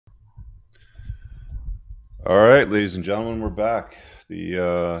All right, ladies and gentlemen, we're back. The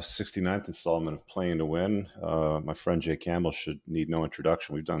 69th installment of Playing to Win. My friend Jay Campbell should need no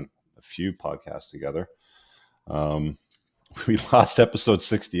introduction. We've done a few podcasts together. Um, we lost episode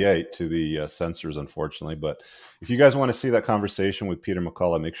 68 to the censors, unfortunately. But if you guys want to see that conversation with Peter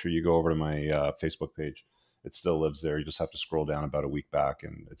McCullough, make sure you go over to my Facebook page. It still lives there. You just have to scroll down about a week back,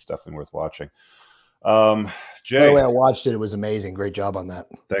 and it's definitely worth watching. Jay, by the way, I watched it. It was amazing. Great job on that.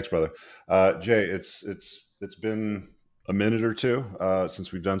 Thanks, brother. Jay, it's been a minute or two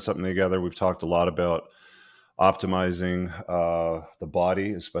since we've done something together. We've talked a lot about optimizing the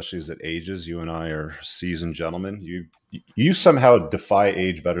body, especially as it ages. You and I are seasoned gentlemen. You somehow defy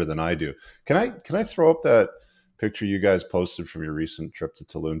age better than I do. Can I throw up that picture you guys posted from your recent trip to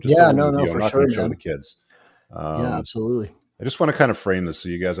Tulum? Just Yeah, so no, I'm for not sure, going to show man. the kids. Yeah, absolutely. I just want to kind of frame this so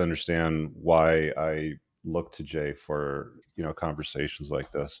you guys understand why I look to Jay for conversations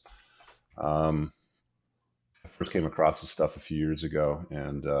like this. I first came across this stuff a few years ago,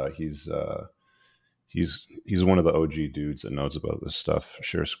 and he's one of the OG dudes that knows about this stuff.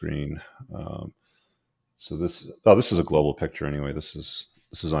 Share screen. So this is a global picture anyway. This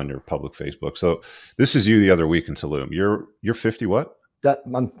is on your public Facebook. So this is you the other week in Tulum. You're 50 what? That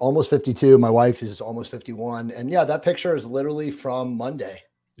I'm almost 52. My wife is almost 51, and yeah, that picture is literally from Monday.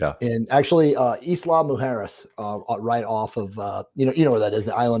 Yeah, and actually, Isla Mujeres, right off of you know where that is,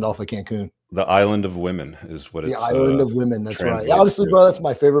 the island off of Cancun. The Island of Women is what The it's. Island of Women. That's right. translates Honestly, to. bro, that's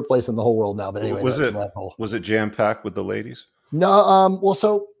my favorite place in the whole world now. But anyway, Was that's it a rabbit hole. was it jam packed with the ladies? No, well,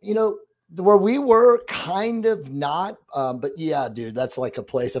 so where we were, kind of not, but yeah, dude, that's like a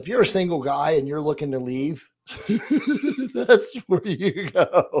place. If you're a single guy and you're looking to leave, that's where you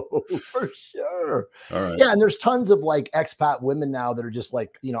go for sure. All right. Yeah, and there's tons of like expat women now that are just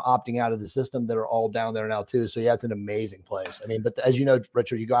like opting out of the system that are all down there now too. So yeah, it's an amazing place. I mean, but as you know,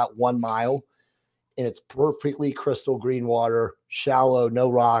 Richard, you go out 1 mile and it's perfectly crystal green water, shallow, no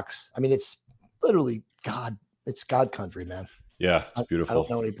rocks. I mean, it's literally it's God country, man. Yeah, it's beautiful. I don't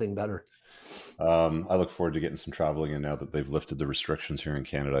know anything better. I look forward to getting some traveling in now that they've lifted the restrictions here in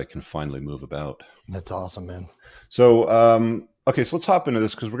Canada. I can finally move about. That's awesome, man. So, okay, so let's hop into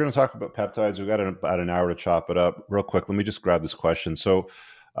this because we're going to talk about peptides. We've got about an hour to chop it up real quick. Let me just grab this question. So,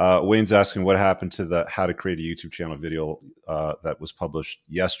 Wayne's asking what happened to the how to create a YouTube channel video that was published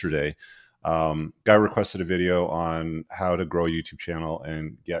yesterday. Guy requested a video on how to grow a YouTube channel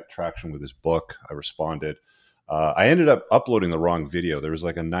and get traction with his book. I responded. I ended up uploading the wrong video. There was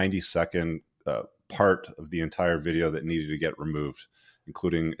like a 90-second part of the entire video that needed to get removed,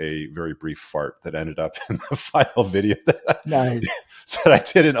 including a very brief fart that ended up in the final video that I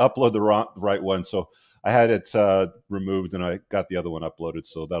didn't upload the right one. So I had it removed and I got the other one uploaded.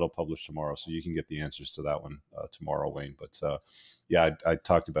 So that'll publish tomorrow. So you can get the answers to that one tomorrow, Wayne. But yeah, I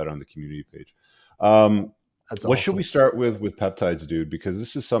talked about it on the community page. What should we start with peptides, dude? Because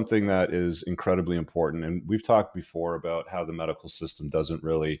this is something that is incredibly important. And we've talked before about how the medical system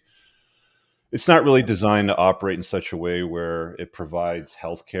it's not really designed to operate in such a way where it provides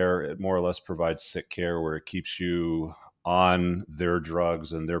healthcare. It more or less provides sick care where it keeps you on their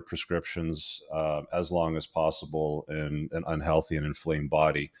drugs and their prescriptions as long as possible in an unhealthy and inflamed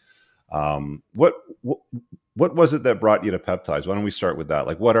body. What was it that brought you to peptides? Why don't we start with that?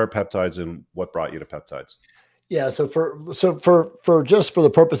 Like, what are peptides and what brought you to peptides? Yeah. So for just for the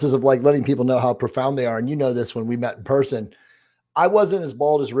purposes of like letting people know how profound they are, and this when we met in person, I wasn't as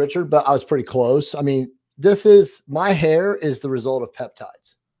bald as Richard, but I was pretty close. I mean, my hair is the result of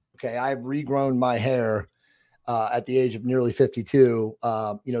peptides. Okay. I've regrown my hair at the age of nearly 52,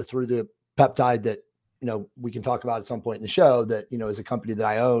 through the peptide that, we can talk about at some point in the show that, is a company that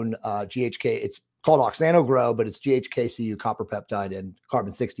I own, GHK. It's called Oxano Grow, but it's GHKCU copper peptide and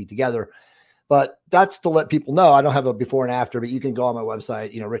carbon 60 together. But that's to let people know I don't have a before and after, but you can go on my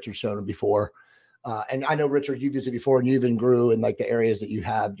website. Richard's shown them before. And I know, Richard, you've used it before and you even grew in like the areas that you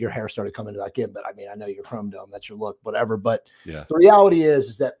have, your hair started coming back in. But I mean, I know you're chrome dome, that's your look, whatever. But yeah, the reality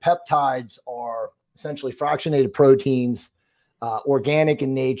is that peptides are essentially fractionated proteins, organic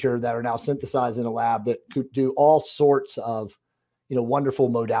in nature, that are now synthesized in a lab that could do all sorts of, wonderful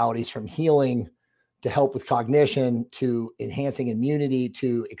modalities, from healing to help with cognition, to enhancing immunity,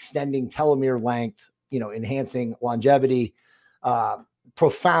 to extending telomere length, enhancing longevity,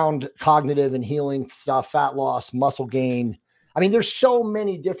 profound cognitive and healing stuff, fat loss, muscle gain. I mean, there's so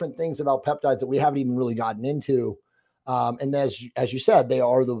many different things about peptides that we haven't even really gotten into. And as you said, they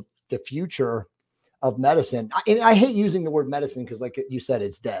are the future of medicine. And I hate using the word medicine because, like you said,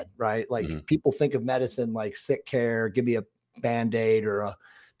 it's dead, right? Like people think of medicine like sick care, give me a Band-Aid or a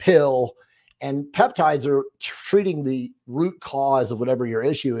pill. And peptides are treating the root cause of whatever your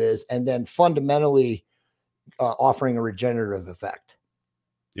issue is, and then fundamentally offering a regenerative effect.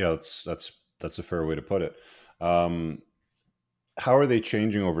 Yeah, that's a fair way to put it. Um, how are they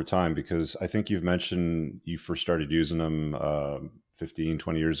changing over time? Because I think you've mentioned you first started using them 15,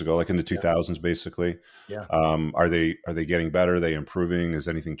 20 years ago, like in the 2000s, basically. Yeah. Are they getting better? Are they improving? Is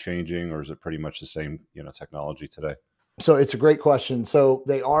anything changing, or is it pretty much the same, technology today? So it's a great question. So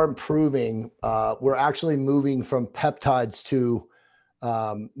they are improving. We're actually moving from peptides to,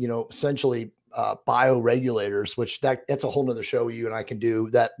 essentially bioregulators, which that's a whole nother show you and I can do.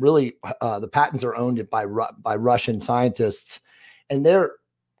 That really, the patents are owned by Russian scientists, and they're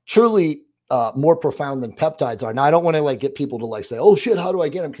truly more profound than peptides are. Now, I don't want to like get people to like say, "Oh shit, how do I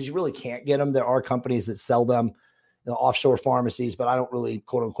get them?" Because you really can't get them. There are companies that sell them, offshore pharmacies, but I don't really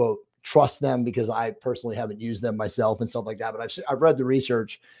quote unquote trust them because I personally haven't used them myself and stuff like that. But I've read the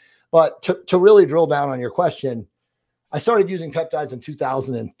research. But to really drill down on your question, I started using peptides in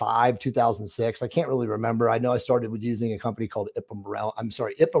 2005, 2006. I can't really remember. I know I started with using a company called Ipamorelin. I'm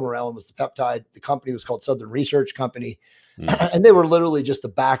sorry, Ipamorelin was the peptide. The company was called Southern Research Company. And they were literally just the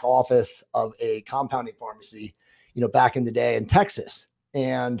back office of a compounding pharmacy, back in the day in Texas.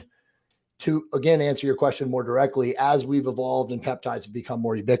 And to, again, answer your question more directly, as we've evolved and peptides have become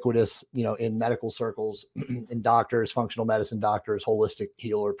more ubiquitous, in medical circles, in doctors, functional medicine doctors, holistic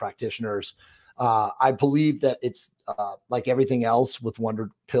healer practitioners, I believe that it's like everything else with wonder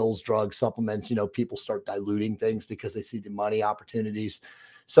pills, drugs, supplements, people start diluting things because they see the money opportunities.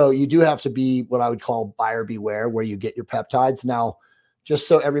 So you do have to be what I would call buyer beware where you get your peptides. Now, just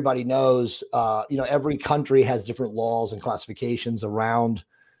so everybody knows, every country has different laws and classifications around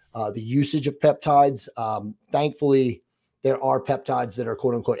the usage of peptides. Thankfully, there are peptides that are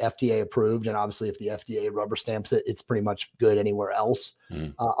quote unquote FDA approved. And obviously, if the FDA rubber stamps it, it's pretty much good anywhere else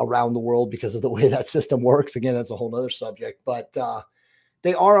around the world because of the way that system works. Again, that's a whole nother subject. But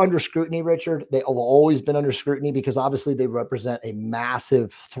they are under scrutiny, Richard. They have always been under scrutiny because obviously they represent a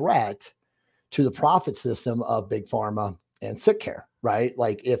massive threat to the profit system of big pharma and sick care, right?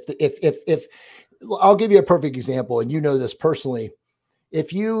 Like if I'll give you a perfect example, and this personally.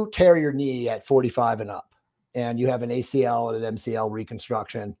 If you tear your knee at 45 and up and you have an ACL and an MCL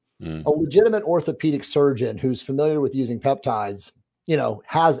reconstruction, a legitimate orthopedic surgeon who's familiar with using peptides,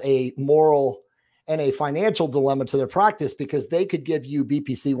 has a moral and a financial dilemma to their practice because they could give you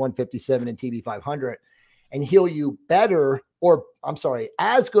BPC 157 and TB 500 and heal you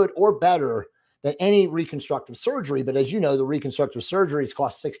as good or better than any reconstructive surgery. But as you know, the reconstructive surgeries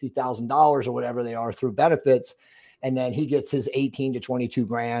cost $60,000 or whatever they are through benefits. And then he gets his 18 to 22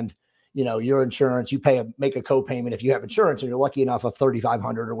 grand, your insurance, you make a co-payment if you have insurance and you're lucky enough of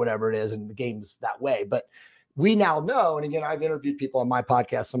 3,500 or whatever it is. And the game's that way. But we now know, and again, I've interviewed people on my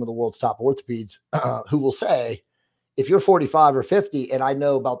podcast, some of the world's top orthopeds who will say, if you're 45 or 50 and I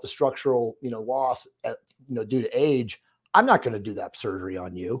know about the structural, loss, due to age, I'm not going to do that surgery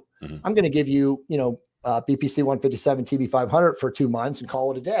on you. I'm going to give you, BPC 157, TB 500 for 2 months and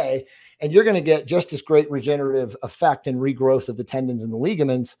call it a day. And you're going to get just as great regenerative effect and regrowth of the tendons and the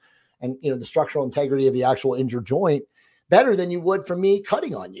ligaments and, the structural integrity of the actual injured joint better than you would from me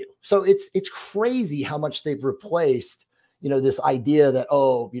cutting on you. So it's crazy how much they've replaced, this idea that,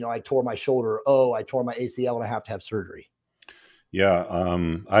 I tore my shoulder. I tore my ACL and I have to have surgery. Yeah.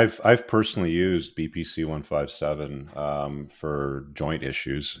 I've personally used BPC 157 for joint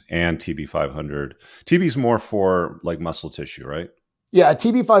issues and TB 500. TB is more for like muscle tissue, right? Yeah,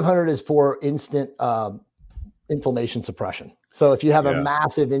 TB 500 is for instant inflammation suppression. So if you have a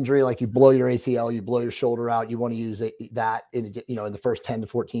massive injury, like you blow your ACL, you blow your shoulder out, you want to use that in the first 10 to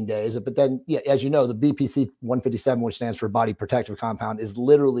 14 days. But then, as you know, the BPC 157, which stands for body protective compound, is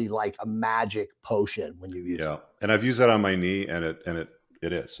literally like a magic potion when you use it. And I've used that on my knee, and it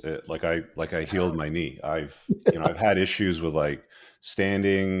is like I healed my knee. I've had issues with like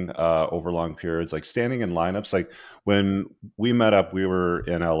standing over long periods, like standing in lineups. Like when we met up, we were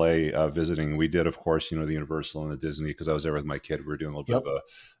in LA visiting. We did, of course, the Universal and the Disney because I was there with my kid. We were doing a little bit of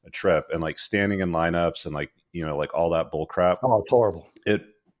a trip, and like standing in lineups and like all that bull crap. Oh, it's horrible. It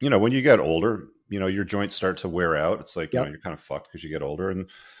when you get older, your joints start to wear out. It's like you're kind of fucked because you get older, and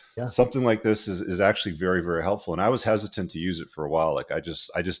something like this is actually very, very helpful. And I was hesitant to use it for a while. Like I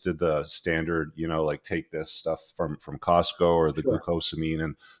just did the standard, like take this stuff from Costco or the glucosamine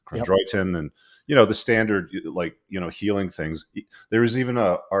and chondroitin and, the standard, like, healing things. There was even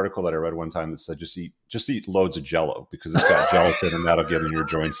an article that I read one time that said, just eat loads of Jello because it's got gelatin and that'll get in your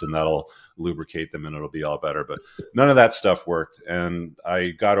joints and that'll lubricate them and it'll be all better. But none of that stuff worked. And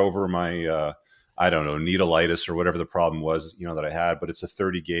I got over my, I don't know, needleitis or whatever the problem was, that I had, but it's a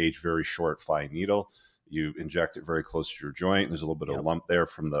 30 gauge, very short, fine needle. You inject it very close to your joint. There's a little bit of lump there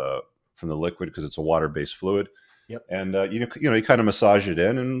from the from the liquid because it's a water-based fluid. Yep. And you kind of massage it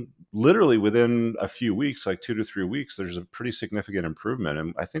in, and literally within a few weeks, like 2 to 3 weeks, there's a pretty significant improvement.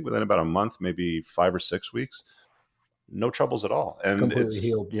 And I think within about a month, maybe 5 or 6 weeks, no troubles at all. And completely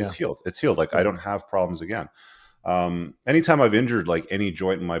healed. Yeah. It's healed. Like I don't have problems again. Anytime I've injured like any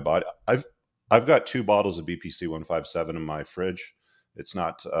joint in my body, I've got 2 bottles of BPC 157 in my fridge. It's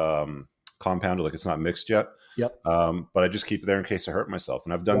not compounded, like it's not mixed yet. Yep. But I just keep it there in case I hurt myself.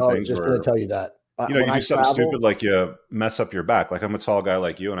 And I've done things just where, going to tell you that. You do something stupid like you mess up your back. Like I'm a tall guy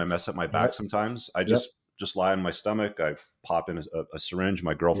like you, and I mess up my back sometimes. I just lie on my stomach. I pop in a syringe.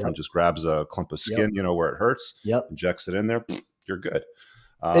 My girlfriend just grabs a clump of skin, where it hurts. Injects it in there. You're good.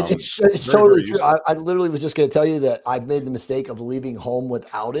 It's totally true. I literally was just going to tell you that I've made the mistake of leaving home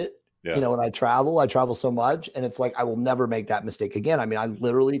without it. Yeah. When I travel so much, and it's like I will never make that mistake again. I mean, I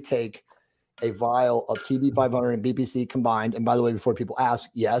literally take a vial of TB 500 and BPC combined. And by the way, before people ask,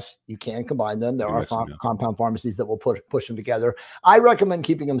 yes, you can combine them. There are compound pharmacies that will push them together. I recommend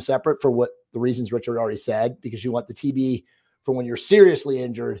keeping them separate for what the reasons Richard already said, because you want the TB for when you're seriously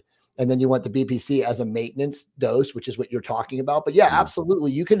injured, and then you want the BPC as a maintenance dose, which is what you're talking about. But yeah,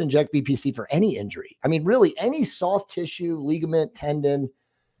 absolutely. You can inject BPC for any injury. I mean, really any soft tissue, ligament, tendon,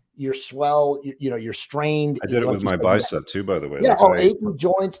 your swell, you're strained. I did it with my bicep too, by the way. Yeah. Aching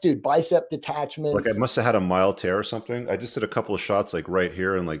joints, dude, bicep detachments. Like I must have had a mild tear or something. I just did a couple of shots like right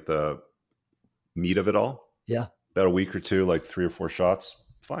here in like the meat of it all. Yeah. About a week or two, like 3 or 4 shots.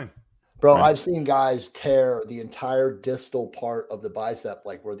 Fine. Bro, I've seen guys tear the entire distal part of the bicep,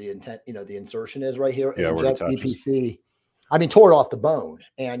 like where the the insertion is right here. Yeah, and where it inject BPC. I mean, tore it off the bone,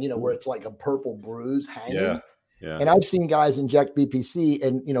 and where it's like a purple bruise hanging. Yeah. Yeah. And I've seen guys inject BPC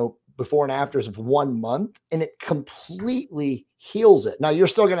and, before and afters of 1 month, and it completely heals it. Now you're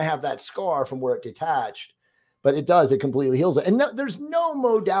still going to have that scar from where it detached, but it completely heals it. And there's no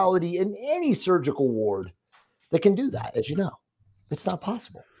modality in any surgical ward that can do that. As you know, it's not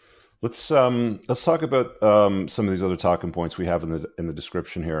possible. Let's talk about some of these other talking points we have in the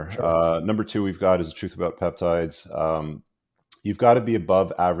description here. Sure. Number 2 we've got is the truth about peptides. You've got to be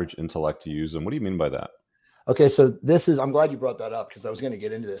above average intellect to use them. What do you mean by that? Okay, so I'm glad you brought that up because I was going to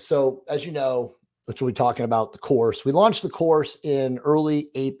get into this. So as you know, which we'll be talking about the course. We launched the course in early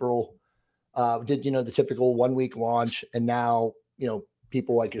April. We did, the typical 1-week launch. And now,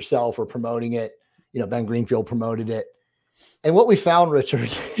 people like yourself are promoting it. Ben Greenfield promoted it. And what we found,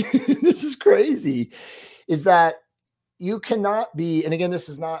 Richard, this is crazy, is that you cannot be, and again, this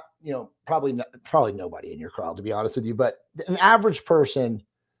is not, probably nobody in your crowd, to be honest with you, but an average person,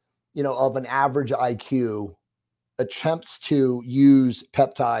 of an average IQ attempts to use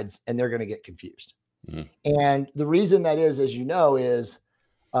peptides and they're going to get confused. Mm-hmm. And the reason that is, as you know, is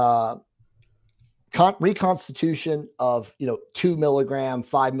reconstitution of, 2 milligram,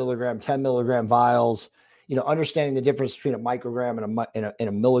 5 milligram, 10 milligram vials, understanding the difference between a microgram and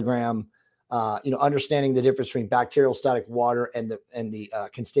a milligram, understanding the difference between bacterial static water and the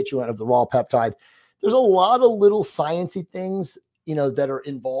constituent of the raw peptide. There's a lot of little sciencey things that are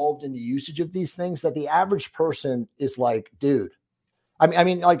involved in the usage of these things that the average person is like, dude. I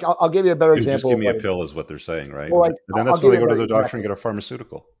mean, like I'll give you a better example. Just give me a pill is what they're saying, right? Well, and then that's when they go to the doctor and get a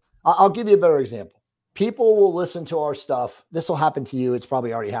pharmaceutical. I'll give you a better example. People will listen to our stuff. This will happen to you. It's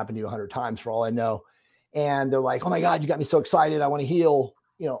probably already happened to you 100 times for all I know. And they're like, oh my God, you got me so excited. I want to heal.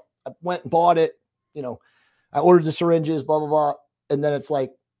 I went and bought it. I ordered the syringes, blah, blah, blah. And then it's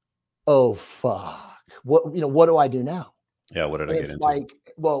like, oh, fuck. What do I do now? Yeah, what did I get into? It's like,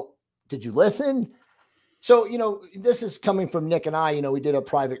 well, did you listen? So, this is coming from Nick and I. We did a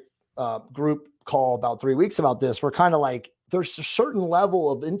private group call about 3 weeks about this. We're kind of like, there's a certain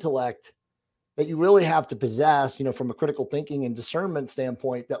level of intellect that you really have to possess, from a critical thinking and discernment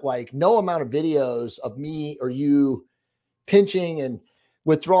standpoint, that like no amount of videos of me or you pinching and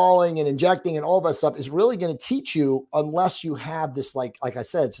withdrawing and injecting and all that stuff is really going to teach you unless you have this, like I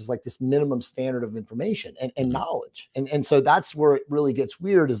said, it's just like this minimum standard of information and knowledge. And so that's where it really gets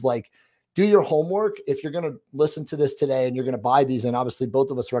weird, is like, do your homework. If you're going to listen to this today and you're going to buy these, and obviously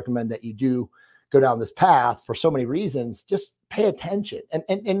both of us recommend that you do go down this path for so many reasons, just pay attention.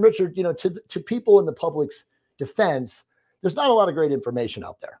 And Richard, to people in the public's defense, there's not a lot of great information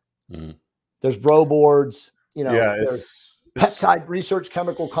out there. Mm. There's bro boards, there's peptide research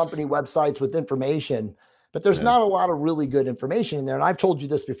chemical company websites with information, but there's not a lot of really good information in there. And I've told you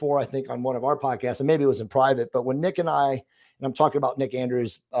this before, I think on one of our podcasts, and maybe it was in private, but when Nick and I'm talking about Nick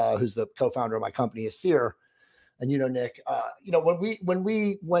Andrews, who's the co-founder of my company, Asir, and Nick, when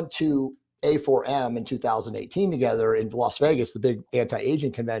we went to A4M in 2018 together in Las Vegas, the big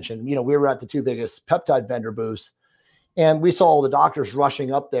anti-aging convention, we were at the 2 biggest peptide vendor booths. And we saw all the doctors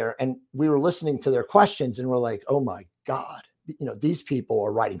rushing up there, and we were listening to their questions, and we're like, oh my God, these people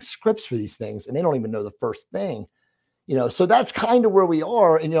are writing scripts for these things and they don't even know the first thing, so that's kind of where we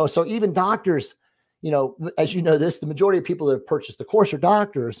are. And, so even doctors, as you know this, the majority of people that have purchased the course are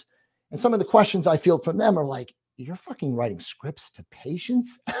doctors. And some of the questions I field from them are like, you're fucking writing scripts to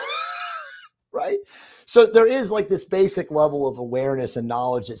patients. Right. So there is like this basic level of awareness and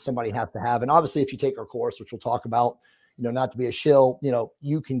knowledge that somebody has to have. And obviously, if you take our course, which we'll talk about, not to be a shill,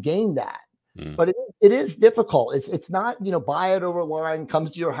 you can gain that. But it is difficult. It's not, buy it over a line,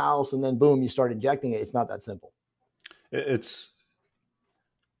 comes to your house, and then boom, you start injecting it. It's not that simple.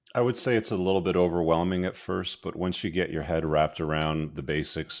 I would say it's a little bit overwhelming at first, but once you get your head wrapped around the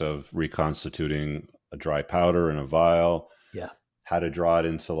basics of reconstituting a dry powder in a vial, how to draw it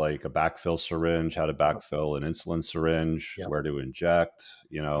into like a backfill syringe, how to backfill an insulin syringe, where to inject,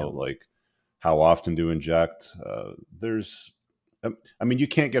 like how often to inject. You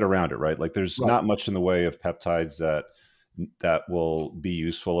can't get around it, right? Like there's not much in the way of peptides that will be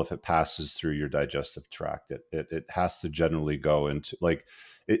useful if it passes through your digestive tract. It has to generally go into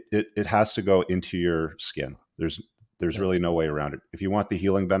it has to go into your skin. There's really no way around it. If you want the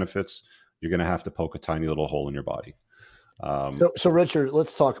healing benefits, you're going to have to poke a tiny little hole in your body. So Richard,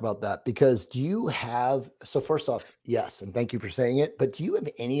 let's talk about that, because first off, yes, and thank you for saying it, but do you have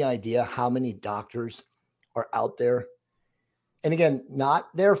any idea how many doctors are out there? And again,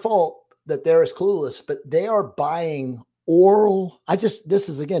 not their fault that they're as clueless, but they are buying oral. This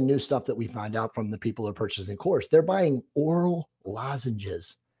is again, new stuff that we find out from the people that are purchasing course. They're buying oral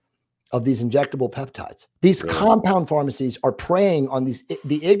lozenges of these injectable peptides. These compound pharmacies are preying on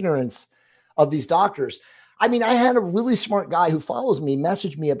the ignorance of these doctors. I had a really smart guy who follows me,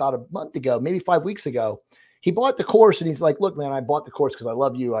 messaged me about a month ago, maybe 5 weeks ago. He bought the course and he's like, look, man, I bought the course because I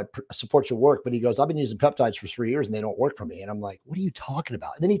love you. I support your work. But he goes, I've been using peptides for 3 years and they don't work for me. And I'm like, what are you talking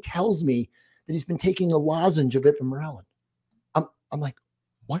about? And then he tells me that he's been taking a lozenge of ipamorelin. I'm like,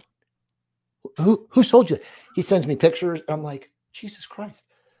 what? Who sold you? He sends me pictures. And I'm like, Jesus Christ.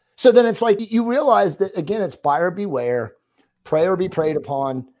 So then it's like, you realize that again, it's buyer beware, pray or be preyed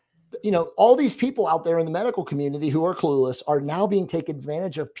upon. All these people out there in the medical community who are clueless are now being taken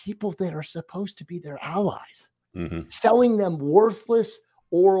advantage of, people that are supposed to be their allies, selling them worthless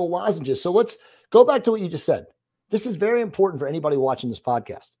oral lozenges. So let's go back to what you just said. This is very important for anybody watching this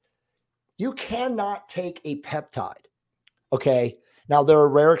podcast. You cannot take a peptide. Okay. Now there are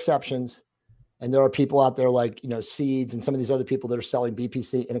rare exceptions, and there are people out there like, Seeds and some of these other people that are selling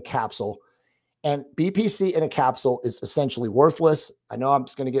BPC in a capsule. And BPC in a capsule is essentially worthless. I know I'm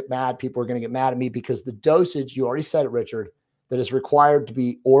just going to get mad. People are going to get mad at me because the dosage, you already said it, Richard, that is required to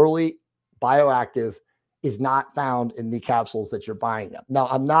be orally bioactive is not found in the capsules that you're buying them. Now,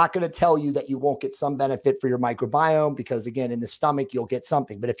 I'm not going to tell you that you won't get some benefit for your microbiome, because again, in the stomach, you'll get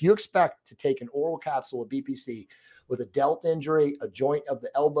something. But if you expect to take an oral capsule of BPC with a delt injury, a joint of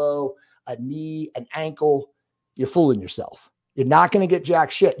the elbow, a knee, an ankle, you're fooling yourself. You're not going to get jack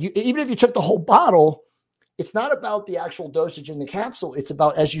shit. Even if you took the whole bottle, it's not about the actual dosage in the capsule. It's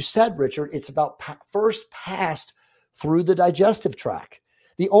about, as you said, Richard, it's about first passed through the digestive tract.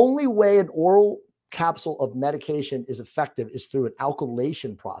 The only way an oral capsule of medication is effective is through an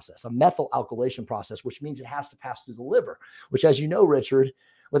alkylation process, a methyl alkylation process, which means it has to pass through the liver, which, as you know, Richard,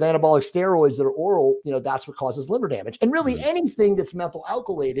 with anabolic steroids that are oral, that's what causes liver damage. And really anything that's methyl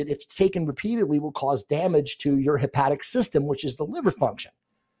alkylated, if taken repeatedly, will cause damage to your hepatic system, which is the liver function.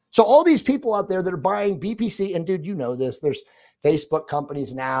 So all these people out there that are buying BPC, and dude, this, there's Facebook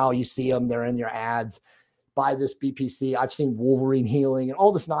companies now, you see them, they're in your ads, buy this BPC. I've seen Wolverine Healing and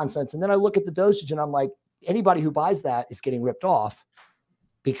all this nonsense. And then I look at the dosage and I'm like, anybody who buys that is getting ripped off,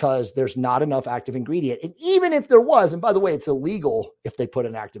 because there's not enough active ingredient. And even if there was, and by the way, it's illegal if they put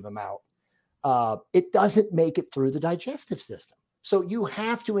an active amount, it doesn't make it through the digestive system. So you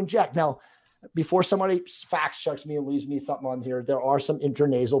have to inject. Now, before somebody fact checks me and leaves me something on here, there are some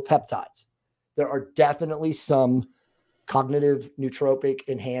intranasal peptides. There are definitely some cognitive nootropic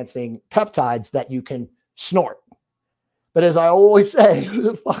enhancing peptides that you can snort. But as I always say, who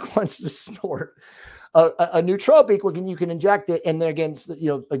the fuck wants to snort a nootropic when you can inject it? And then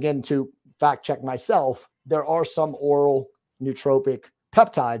again, to fact check myself, there are some oral nootropic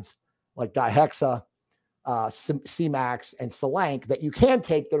peptides like dihexa, C-Max, and Selank that you can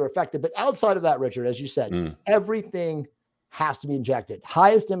take that are effective. But outside of that, Richard, as you said, everything has to be injected.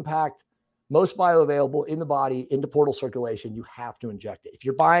 Highest impact, most bioavailable in the body, into portal circulation, you have to inject it. If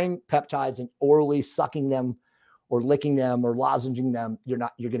you're buying peptides and orally sucking them or licking them or lozenging them,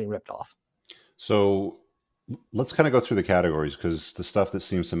 you're getting ripped off. So let's kind of go through the categories, because the stuff that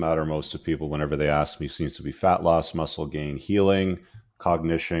seems to matter most to people whenever they ask me seems to be fat loss, muscle gain, healing,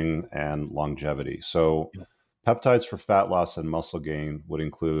 cognition, and longevity. So peptides for fat loss and muscle gain would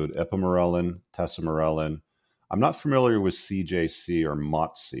include ipamorelin, tesamorelin. I'm not familiar with CJC or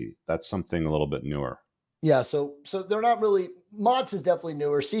MOTS-C. That's something a little bit newer. Yeah, so they're not really. MOTS is definitely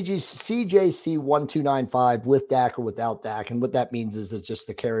newer. CJC 1295 with DAC or without DAC, and what that means is it's just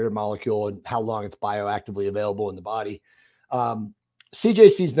the carrier molecule and how long it's bioactively available in the body.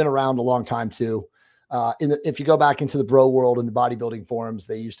 CJC has been around a long time too. If you go back into the bro world and the bodybuilding forums,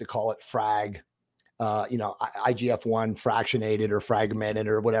 they used to call it frag, IGF-1 fractionated or fragmented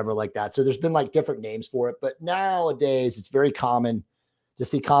or whatever like that. So there's been like different names for it, but nowadays it's very common to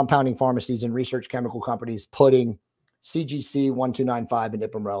see compounding pharmacies and research chemical companies putting CGC 1295 and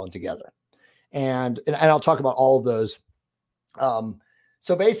ipamorelin together. And I'll talk about all of those.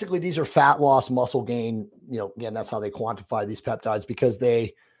 So basically these are fat loss, muscle gain. Again, that's how they quantify these peptides, because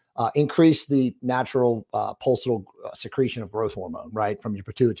they increase the natural pulsatile secretion of growth hormone, right, from your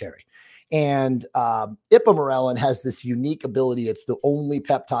pituitary. And ipamorelin has this unique ability. It's the only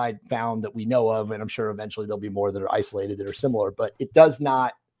peptide found that we know of, and I'm sure eventually there'll be more that are isolated that are similar, but it does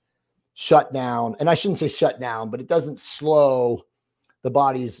not shut down. And I shouldn't say shut down, but it doesn't slow the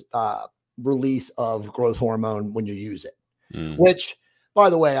body's release of growth hormone when you use it, which, by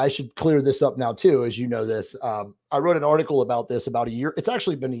the way, I should clear this up now too. As you know this, I wrote an article about this about a year. It's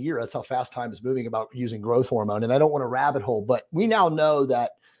actually been a year. That's how fast time is moving about using growth hormone. And I don't want to rabbit hole, but we now know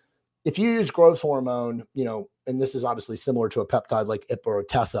that if you use growth hormone, and this is obviously similar to a peptide like IPA or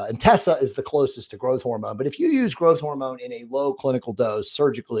TESA, and TESA is the closest to growth hormone. But if you use growth hormone in a low clinical dose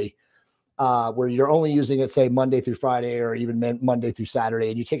surgically, where you're only using it, say, Monday through Friday or even Monday through Saturday,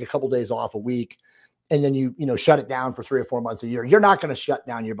 and you take a couple of days off a week, and then you shut it down for 3 or 4 months a year, you're not going to shut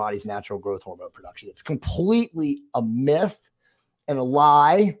down your body's natural growth hormone production. It's completely a myth and a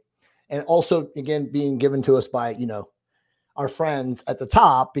lie. And also, again, being given to us by, our friends at the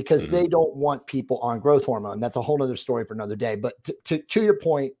top, because they don't want people on growth hormone. That's a whole nother story for another day. But to your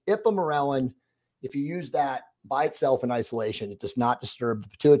point, ipamorelin, if you use that by itself in isolation, it does not disturb the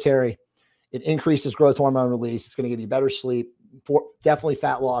pituitary. It increases growth hormone release. It's going to give you better sleep. Definitely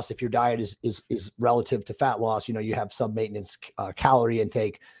fat loss. If your diet is relative to fat loss, you have sub-maintenance calorie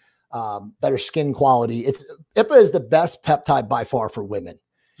intake, better skin quality. IPA is the best peptide by far for women.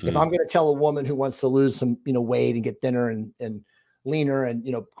 If I'm going to tell a woman who wants to lose some, weight and get thinner and leaner and,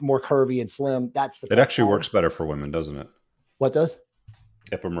 more curvy and slim, that's the. It actually works better for women, doesn't it? What does?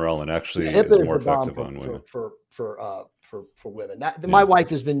 Ipamorelin actually is more effective on women. For women. My wife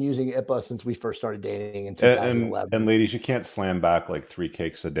has been using IPA since we first started dating in 2011. And ladies, you can't slam back like 3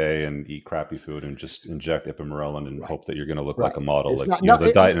 cakes a day and eat crappy food and just inject ipamorelin and hope that you're going to look like a model.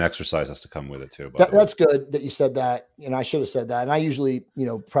 The diet and exercise has to come with it too. That's good that you said that. And I should have said that. And I usually,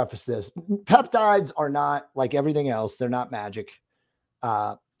 preface this. Peptides are not like everything else. They're not magic.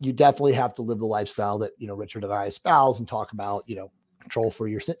 You definitely have to live the lifestyle that, Richard and I espouse and talk about,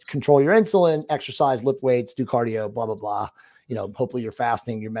 control your insulin, exercise, lift weights, do cardio, blah, blah, blah. Hopefully you're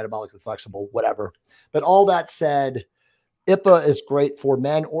fasting, you're metabolically flexible, whatever. But all that said, IPA is great for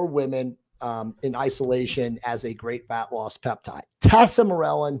men or women in isolation as a great fat loss peptide.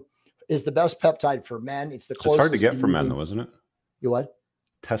 Tesamorelin is the best peptide for men. It's the closest. It's hard to get for men though, isn't it? You what?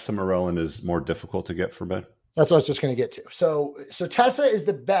 Tesamorelin is more difficult to get for men. That's what I was just going to get to. So TESA is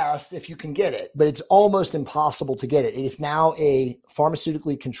the best if you can get it, but it's almost impossible to get it. It is now a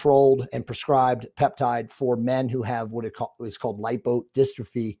pharmaceutically controlled and prescribed peptide for men who have what is called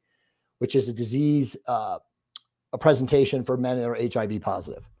lipodystrophy, which is a disease, a presentation for men that are HIV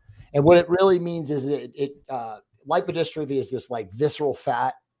positive. And what it really means is lipodystrophy is this like visceral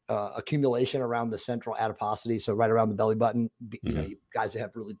fat accumulation around the central adiposity. So right around the belly button, you guys that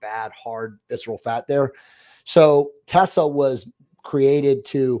have really bad, hard visceral fat there. So TESA was created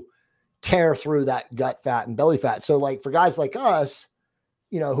to tear through that gut fat and belly fat. So like for guys like us,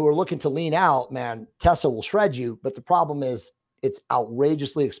 who are looking to lean out, man, TESA will shred you. But the problem is it's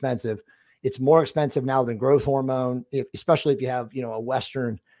outrageously expensive. It's more expensive now than growth hormone, especially if you have, a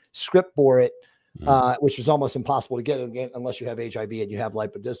Western script for it, which is almost impossible to get again, unless you have HIV and you have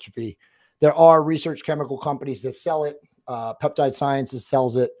lipodystrophy. There are research chemical companies that sell it. Peptide Sciences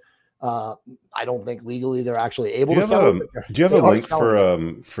sells it. I don't think legally they're actually able to sell it. Do you have a link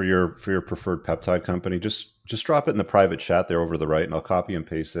for your preferred peptide company? Just drop it in the private chat there over the right, and I'll copy and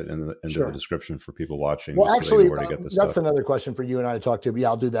paste it into the description for people watching. Well, actually, that's another question for you and I to talk to. But yeah,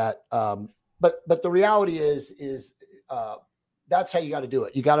 I'll do that. But the reality is that's how you got to do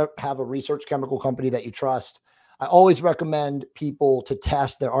it. You got to have a research chemical company that you trust. I always recommend people to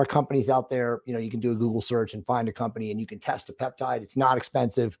test. There are companies out there, you can do a Google search and find a company and you can test a peptide. It's not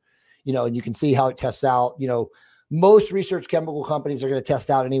expensive, and you can see how it tests out. Most research chemical companies are going to test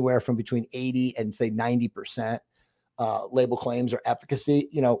out anywhere from between 80 and say 90% label claims or efficacy.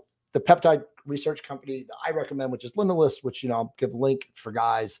 The peptide research company that I recommend, which is Limitless, which, I'll give a link for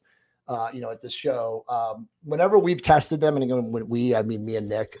guys, at this show. Whenever we've tested them, and again, I mean me and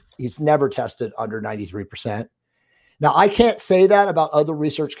Nick, he's never tested under 93%. Now, I can't say that about other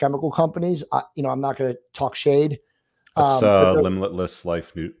research chemical companies. I'm not going to talk shade. That's Limitless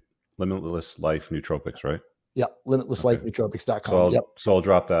Life Nootropics, right? Yeah, limitlesslifenootropics.com. So I'll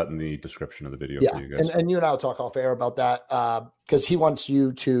drop that in the description of the video for you guys. And you and I will talk off air about that because he wants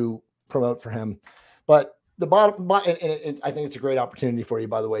you to promote for him. But the bottom, and I think it's a great opportunity for you,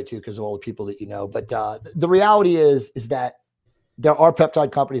 by the way, too, because of all the people that you know. But the reality is that there are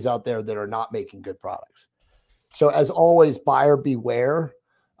peptide companies out there that are not making good products. So as always, buyer beware.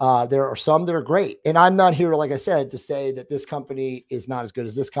 There are some that are great. And I'm not here, like I said, to say that this company is not as good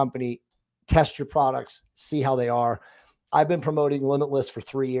as this company. Test your products, see how they are. I've been promoting Limitless for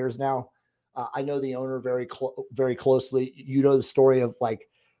 3 years now. I know the owner very closely. You know the story of like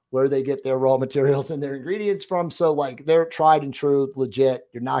where they get their raw materials and their ingredients from. So like they're tried and true, legit.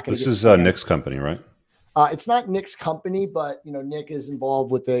 You're not going to. This is Nick's company, right? It's not Nick's company, but Nick is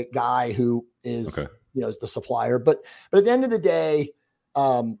involved with the guy who is the supplier. But at the end of the day,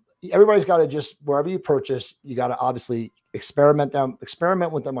 everybody's got to just, wherever you purchase, you got to obviously experiment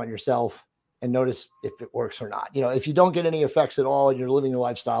with them on yourself and notice if it works or not. If you don't get any effects at all and you're living your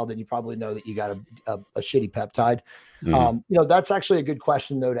lifestyle, then you probably know that you got a shitty peptide. That's actually a good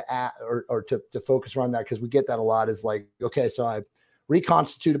question though to add or to focus around that, because we get that a lot, is like, okay, so I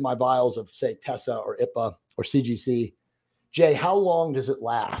reconstituted my vials of say Tessa or IPA or CGC. Jay, how long does it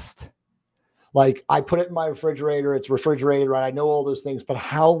last? Like I put it in my refrigerator, it's refrigerated, right? I know all those things, but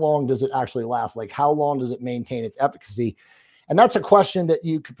how long does it actually last? Like how long does it maintain its efficacy? And that's a question that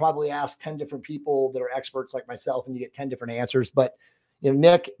you could probably ask 10 different people that are experts like myself, and you get 10 different answers. But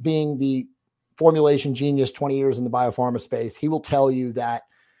Nick, being the formulation genius, 20 years in the biopharma space, he will tell you that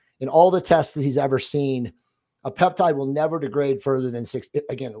in all the tests that he's ever seen, a peptide will never degrade further than 60,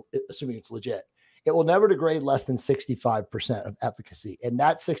 again, assuming it's legit. It will never degrade less than 65% of efficacy. And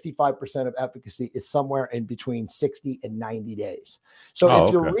that 65% of efficacy is somewhere in between 60 and 90 days. So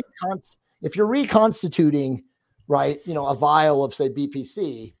if you're reconstituting, right, a vial of say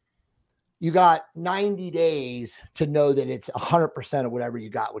BPC, you got 90 days to know that it's 100% of whatever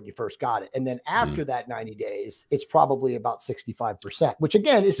you got when you first got it. And then after that 90 days, it's probably about 65%, which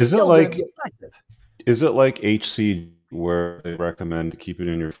again is still going to be effective. Is it like HC where they recommend keep it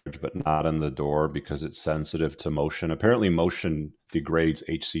in your fridge but not in the door because it's sensitive to motion? Apparently motion degrades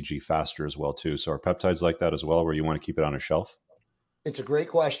HCG faster as well too. So are peptides like that as well, where you want to keep it on a shelf? It's a great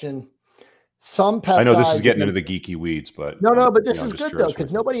question. Some peptides, I know this is getting into the geeky weeds, but but this is good though,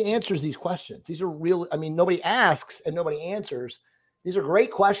 because nobody answers these questions. These are real. I mean, nobody asks and nobody answers. These are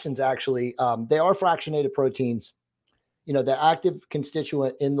great questions, actually. They are fractionated proteins, the active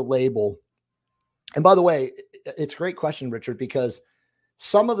constituent in the label. And by the way, it's a great question, Richard, because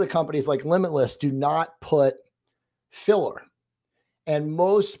some of the companies like Limitless do not put filler. And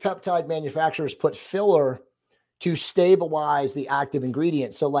most peptide manufacturers put filler to stabilize the active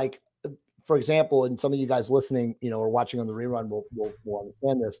ingredient. So like, for example, and some of you guys listening, or watching on the rerun will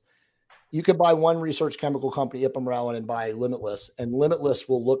understand this. You could buy one research chemical company, Ipamrelin, and buy Limitless, and Limitless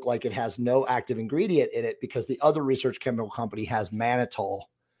will look like it has no active ingredient in it because the other research chemical company has mannitol,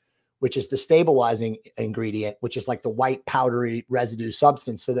 which is the stabilizing ingredient, which is like the white powdery residue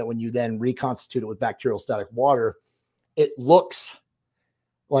substance, so that when you then reconstitute it with bacterial static water, it looks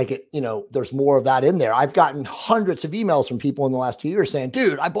like it, there's more of that in there. I've gotten hundreds of emails from people in the last 2 years saying,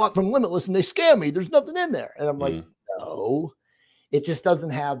 dude, I bought from Limitless and they scammed me. There's nothing in there. And I'm like, no, it just doesn't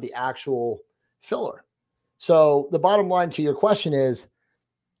have the actual filler. So the bottom line to your question is,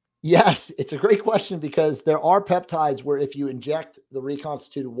 yes, it's a great question, because there are peptides where if you inject the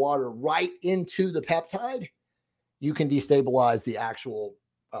reconstituted water right into the peptide, you can destabilize the actual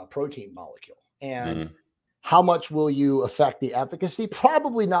protein molecule. And how much will you affect the efficacy?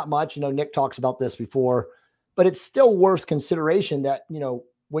 Probably not much. Nick talks about this before, but it's still worth consideration that,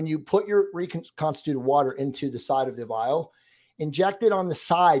 when you put your reconstituted water into the side of the vial, inject it on the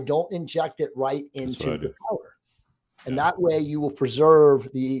side. Don't inject it right into the powder. And that way you will preserve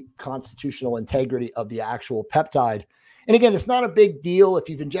the constitutional integrity of the actual peptide. And again, it's not a big deal if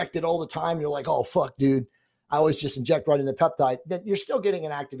you've injected all the time. You're like, oh, fuck, dude, I always just inject right in the peptide. Then you're still getting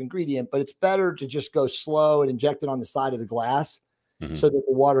an active ingredient, but it's better to just go slow and inject it on the side of the glass. so that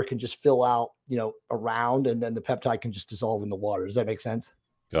the water can just fill out, around, and then the peptide can just dissolve in the water. Does that make sense?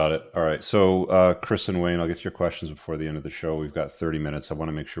 Got it. All right. So, Chris and Wayne, I'll get to your questions before the end of the show. We've got 30 minutes. I want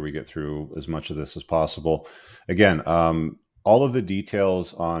to make sure we get through as much of this as possible. Again, all of the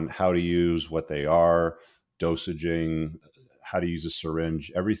details on how to use, what they are, dosaging, how to use a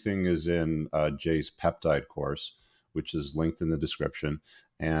syringe, everything is in Jay's peptide course, which is linked in the description.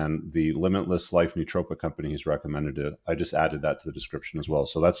 And the Limitless Life Nootropic Company has recommended it. I just added that to the description as well.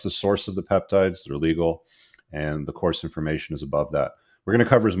 So that's the source of the peptides. They're legal, and the course information is above that. We're going to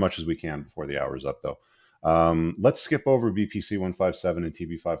cover as much as we can before the hour's up, though. Let's skip over BPC 157 and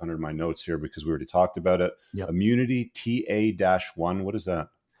TB 500, my notes here, because we already talked about it. Yep. Immunity TA-1, what is that?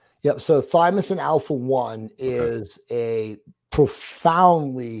 Yep. So thymosin alpha-1 is a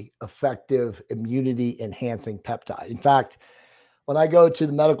profoundly effective immunity enhancing peptide. In fact, when I go to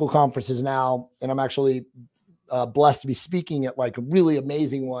the medical conferences now, and I'm actually blessed to be speaking at like a really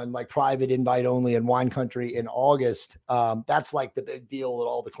amazing one, like private invite only in wine country in August. That's like the big deal that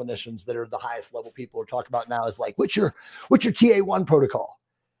all the clinicians that are the highest level people are talking about now is like, what's your TA1 protocol,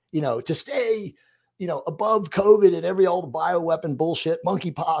 to stay, above COVID and all the bioweapon bullshit,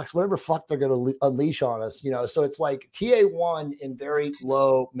 monkeypox, whatever fuck they're going to unleash on us, so it's like TA1 in very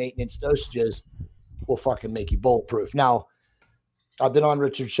low maintenance dosages will fucking make you bulletproof. Now, I've been on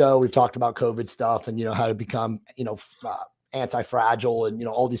Richard's show. We've talked about COVID stuff and, how to become, anti-fragile and,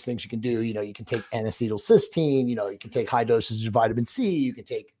 all these things you can do. You can take N-acetylcysteine, you can take high doses of vitamin C, you can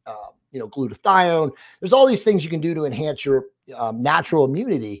take, glutathione. There's all these things you can do to enhance your natural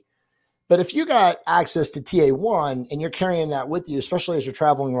immunity. But if you got access to TA1 and you're carrying that with you, especially as you're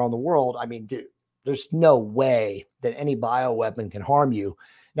traveling around the world, I mean, dude, there's no way that any bioweapon can harm you.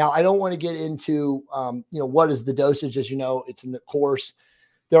 Now, I don't want to get into, what is the dosage? As you know, it's in the course.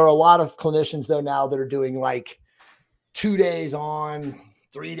 There are a lot of clinicians, though, now that are doing like 2 days on,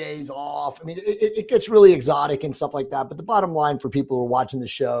 3 days off. I mean, it gets really exotic and stuff like that. But the bottom line for people who are watching the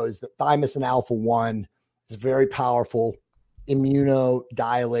show is that thymosin alpha-1 is a very powerful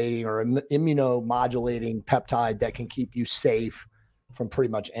immunodilating or immunomodulating peptide that can keep you safe from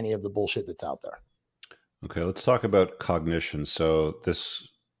pretty much any of the bullshit that's out there. Okay, let's talk about cognition. So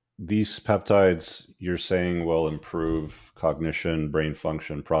these peptides you're saying will improve cognition, brain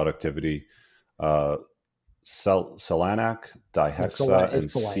function, productivity. Selanac, dihexa,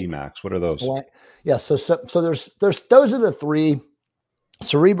 and C-Max. What are those? Yeah, so there's those are the three: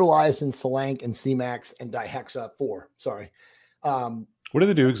 cerebralizin, Selank, and C-Max, and dihexa 4. Sorry. What do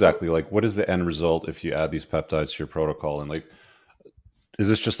they do exactly? Like, what is the end result if you add these peptides to your protocol? And like, is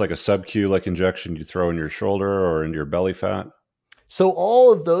this just like a sub-Q like injection you throw in your shoulder or into your belly fat? So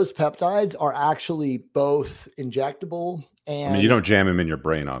all of those peptides are actually both injectable and... I mean, you don't jam them in your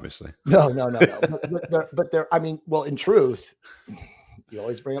brain, obviously. No. but they're, I mean, well, in truth, you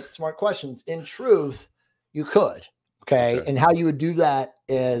always bring up the smart questions. In truth, you could. Okay. And how you would do that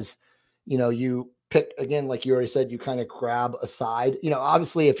is, you pick, again, like you already said, you kind of grab a side.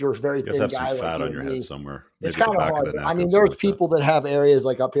 Obviously, if you're a very thin guy, fat on your head somewhere. It's kind of hard. I mean, there's people that have areas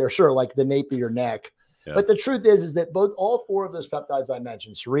like up here, sure, like the nape of your neck. Yeah. But the truth is that all 4 of those peptides I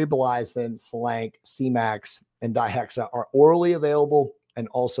mentioned, cerebralizin, Selank, C-Max, and dihexa, are orally available and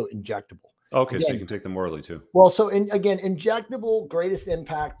also injectable. Okay, again, so you can take them orally too. Well, so again, injectable, greatest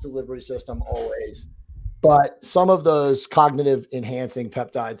impact delivery system always. But some of those cognitive enhancing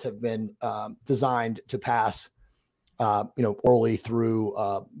peptides have been designed to pass, orally through,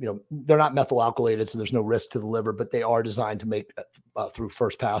 they're not methyl alkylated, so there's no risk to the liver, but they are designed to make through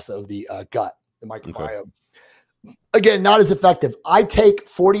first pass of the gut, the microbiome. Okay. Again, not as effective. I take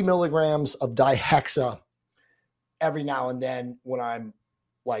 40 milligrams of dihexa every now and then when I'm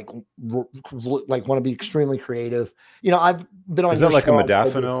like want to be extremely creative. I've been on. Is that like a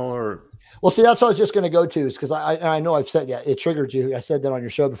modafinil or? Well, see, that's what I was just going to go to, is because I know I've said, it triggered you. I said that on your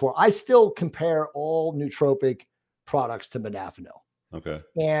show before. I still compare all nootropic products to modafinil. Okay.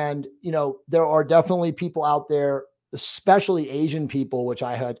 And, there are definitely people out there, especially Asian people, which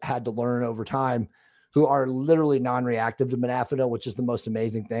I had to learn over time, who are literally non-reactive to modafinil, which is the most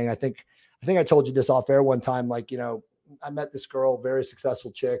amazing thing. I think I told you this off air one time. Like, I met this girl, very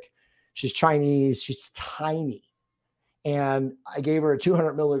successful chick. She's Chinese. She's tiny. And I gave her a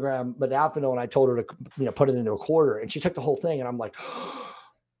 200 milligram modafinil, and I told her to, put it into a quarter, and she took the whole thing. And I'm like,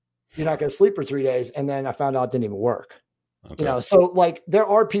 you're not going to sleep for 3 days. And then I found out it didn't even work. Okay. So like there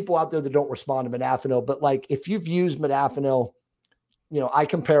are people out there that don't respond to modafinil, but like if you've used modafinil, I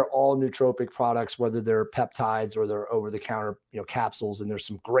compare all nootropic products, whether they're peptides or they're over the counter, capsules. And there's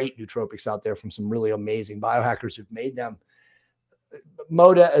some great nootropics out there from some really amazing biohackers who've made them.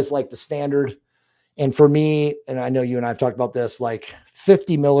 Moda is like the standard. And for me, and I know you and I have talked about this, like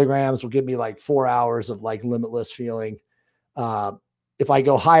 50 milligrams will give me like 4 hours of like limitless feeling. If I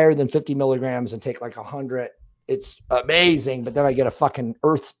go higher than 50 milligrams and take like 100, it's amazing. But then I get a fucking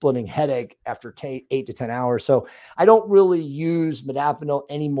earth splitting headache after 8 to 10 hours. So I don't really use modafinil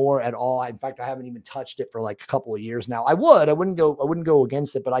anymore at all. In fact, I haven't even touched it for like a couple of years now. I wouldn't go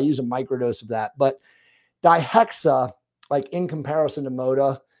against it, but I use a microdose of that. But dihexa, like in comparison to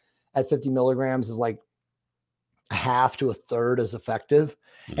Moda at 50 milligrams, is like a half to a third as effective.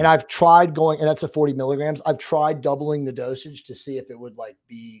 And I've tried going, and that's a 40 milligrams. I've tried doubling the dosage to see if it would like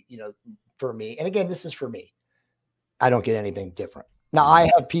be, for me. And again, this is for me. I don't get anything different. Now I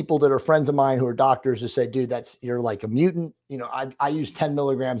have people that are friends of mine who are doctors who say, dude, you're like a mutant. I use 10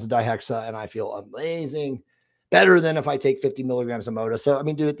 milligrams of dihexa and I feel amazing, better than if I take 50 milligrams of Moda. So, I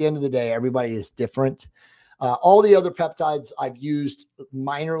mean, dude, at the end of the day, everybody is different. All the other peptides I've used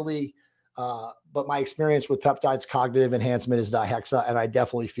minorly, but my experience with peptides cognitive enhancement is dihexa, and I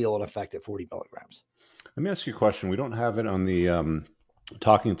definitely feel an effect at 40 milligrams. Let me ask you a question. We don't have it on the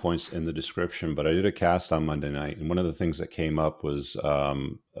talking points in the description, but I did a cast on Monday night, and one of the things that came up was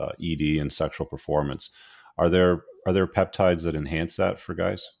ED and sexual performance. Are there peptides that enhance that for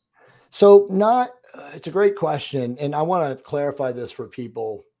guys? So it's a great question, and I want to clarify this for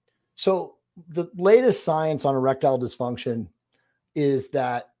people. So the latest science on erectile dysfunction is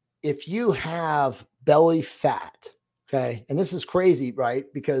that if you have belly fat, okay, and this is crazy, right?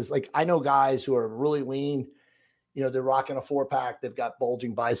 Because like I know guys who are really lean, they're rocking a 4-pack, they've got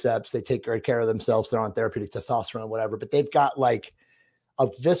bulging biceps, they take great care of themselves, they're on therapeutic testosterone, whatever, but they've got like a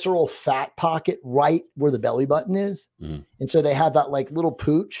visceral fat pocket right where the belly button is. Mm-hmm. And so they have that like little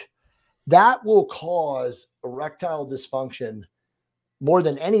pooch that will cause erectile dysfunction more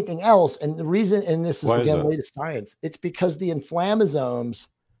than anything else. And the reason, and this is again, latest science, it's because the inflammasomes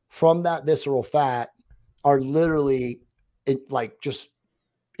from that visceral fat are literally just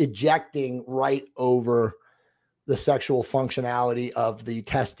ejecting right over the sexual functionality of the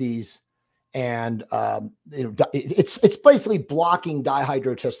testes. And it's basically blocking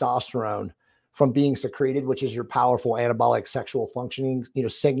dihydrotestosterone from being secreted, which is your powerful anabolic sexual functioning,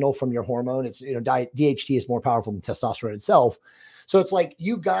 signal from your hormone. It's, DHT is more powerful than testosterone itself. So it's like,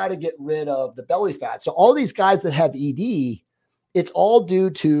 you got to get rid of the belly fat. So all these guys that have ED, it's all due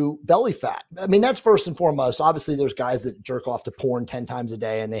to belly fat. I mean, that's first and foremost. Obviously there's guys that jerk off to porn 10 times a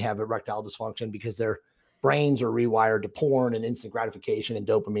day and they have erectile dysfunction because their brains are rewired to porn and instant gratification and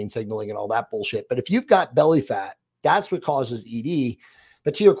dopamine signaling and all that bullshit. But if you've got belly fat, that's what causes ED.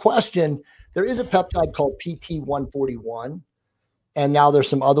 But to your question, there is a peptide called PT141. And now there's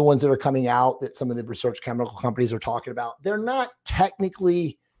some other ones that are coming out that some of the research chemical companies are talking about. They're not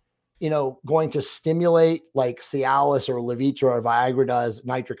technically, going to stimulate like Cialis or Levitra or Viagra does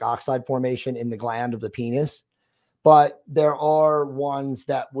nitric oxide formation in the gland of the penis. But there are ones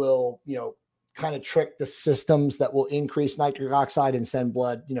that will, kind of trick the systems that will increase nitric oxide and send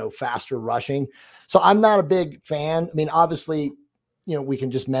blood, faster rushing. So I'm not a big fan. I mean, obviously, we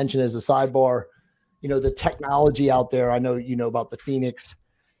can just mention as a sidebar, the technology out there. I know, about the Phoenix,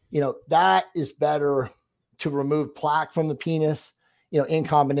 that is better to remove plaque from the penis, in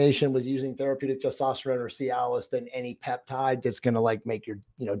combination with using therapeutic testosterone or Cialis than any peptide that's going to like make your,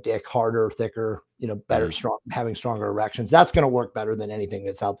 dick harder, thicker, better, strong, having stronger erections. That's going to work better than anything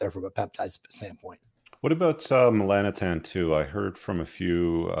that's out there from a peptide standpoint. What about melanotan too? I heard from a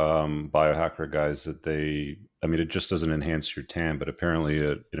few biohacker guys that it just doesn't enhance your tan, but apparently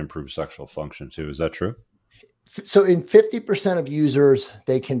it improves sexual function too. Is that true? So in 50% of users,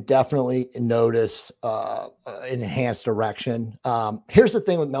 they can definitely notice enhanced erection. Here's the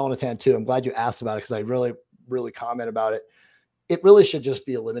thing with melanotan too. I'm glad you asked about it because I really, really comment about it. It really should just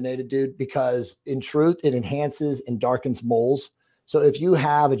be eliminated, dude, because in truth, it enhances and darkens moles. So if you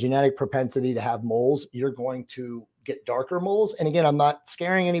have a genetic propensity to have moles, you're going to get darker moles. And again, I'm not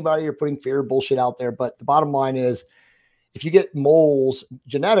scaring anybody or putting fear bullshit out there, but the bottom line is, if you get moles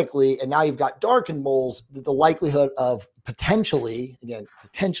genetically and now you've got darkened moles, the likelihood of potentially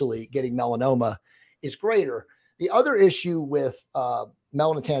getting melanoma is greater. The other issue with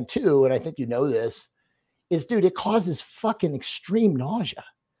melanotan too, and I think you know this, is, dude, it causes fucking extreme nausea.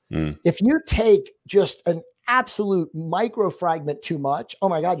 If you take just an absolute microfragment too much, oh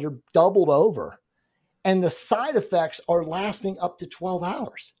my God, you're doubled over. And the side effects are lasting up to 12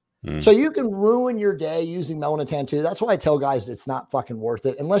 hours. So you can ruin your day using melanotan too. That's why I tell guys it's not fucking worth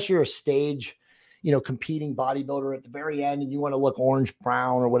it unless you're a stage, competing bodybuilder at the very end and you want to look orange,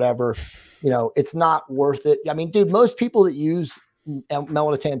 brown or whatever, it's not worth it. I mean, dude, most people that use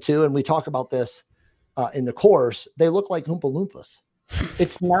melanotan too, and we talk about this in the course, they look like Oompa Loompas.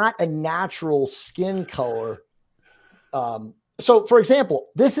 It's not a natural skin color. So for example,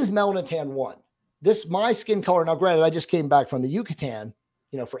 this is melanotan 1. My skin color. Now, granted, I just came back from the Yucatan,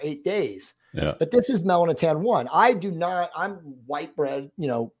 for 8 days. Yeah. But this is melanotan 1. I'm white bread,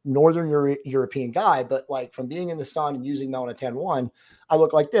 Northern European guy, but like from being in the sun and using melanotan 1, I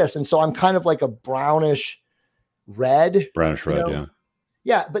look like this. And so I'm kind of like a brownish red. Yeah.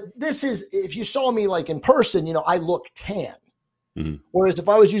 Yeah. But this is, if you saw me like in person, I look tan. Mm-hmm. Whereas if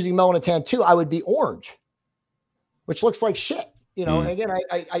I was using melanotan 2, I would be orange, which looks like shit, And again,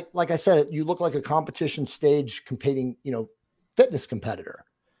 I like I said, you look like a competition stage competing, fitness competitor,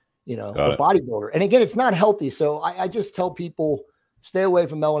 a bodybuilder. And again, it's not healthy. So I just tell people stay away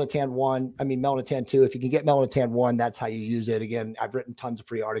from melanotan 2. If you can get melanotan 1, that's how you use it. Again, I've written tons of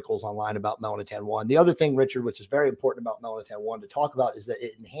free articles online about melanotan 1. The other thing, Richard, which is very important about melanotan 1 to talk about, is that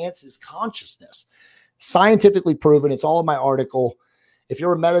it enhances consciousness. Scientifically proven. It's all in my article. If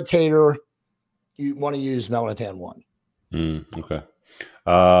you're a meditator, you want to use melanotan 1. Okay.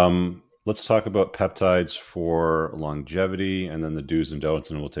 Let's talk about peptides for longevity and then the do's and don'ts,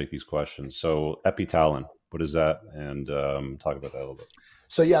 and we'll take these questions. So epitalin, what is that? And talk about that a little bit.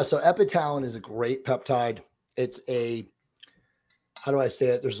 So epitalin is a great peptide. It's how do I say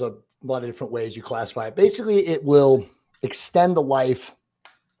it? There's a lot of different ways you classify it. Basically, it will extend the life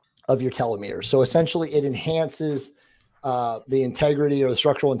of your telomeres. So essentially it enhances the integrity or the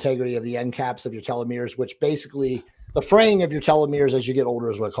structural integrity of the end caps of your telomeres, which basically the fraying of your telomeres as you get older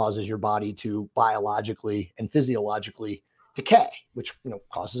is what causes your body to biologically and physiologically decay, which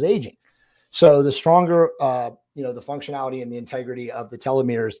causes aging. So the stronger the functionality and the integrity of the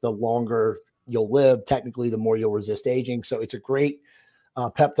telomeres, the longer you'll live. Technically, the more you'll resist aging. So it's a great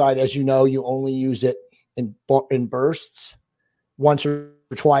peptide. As you know, you only use it in bursts, once or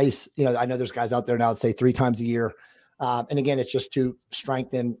twice. I know there's guys out there now that say 3 times a year. And again, it's just to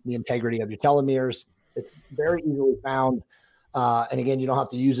strengthen the integrity of your telomeres. It's very easily found. And again, you don't have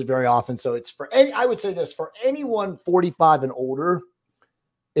to use it very often. So it's I would say this, for anyone 45 and older,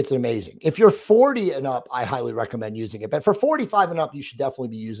 it's amazing. If you're 40 and up, I highly recommend using it. But for 45 and up, you should definitely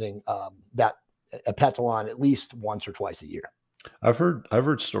be using that Epetalon at least once or twice a year. I've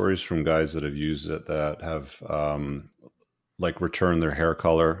heard stories from guys that have used it that have returned their hair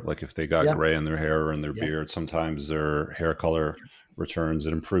color. Like if they got gray in their hair or in their beard, sometimes their hair color returns.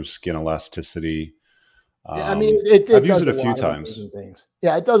 It improves skin elasticity. I've used it a few times.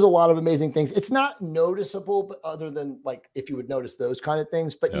 Yeah, it does a lot of amazing things. It's not noticeable, but other than like if you would notice those kind of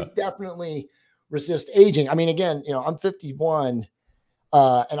things, but you definitely resist aging. I mean, again, I'm 51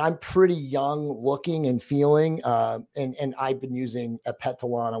 and I'm pretty young looking and feeling. And I've been using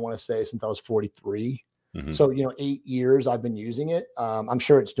Epetalon, I want to say, since I was 43. Mm-hmm. So, 8 years I've been using it. I'm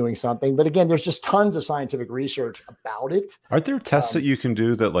sure it's doing something, but again, there's just tons of scientific research about it. Aren't there tests that you can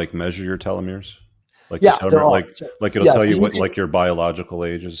do that measure your telomeres? It'll tell you what your biological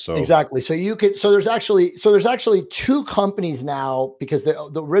age is. So exactly. So there's actually 2 companies now, because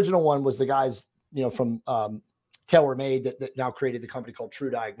the original one was the guys, from TaylorMade that now created the company called True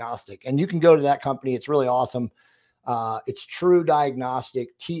Diagnostic. And you can go to that company. It's really awesome. It's True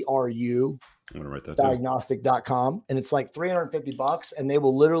Diagnostic, TRU. I'm going to write that diagnostic.com. And it's like $350 and they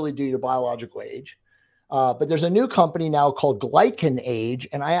will literally do your biological age. But there's a new company now called Glycan Age,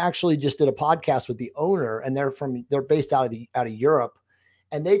 and I actually just did a podcast with the owner, and they're based out of Europe,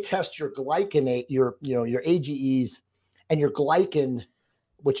 and they test your glycan, your AGEs and your glycan,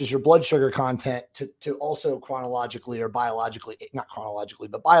 which is your blood sugar content, to also biologically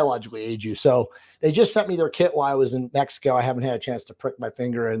age you. So they just sent me their kit while I was in Mexico. I haven't had a chance to prick my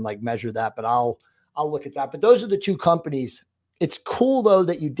finger and measure that, but I'll look at that. But those are the 2 companies. It's cool though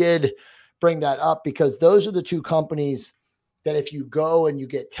that you did bring that up, because those are the 2 companies that if you go and you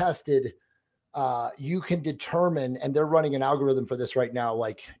get tested, you can determine, and they're running an algorithm for this right now.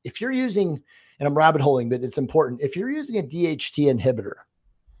 Like if you're using, and I'm rabbit holing, but it's important. If you're using a DHT inhibitor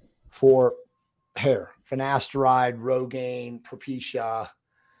for hair, finasteride, Rogaine, Propecia,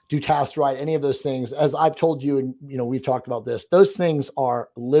 dutasteride, any of those things, as I've told you, and we've talked about this, those things are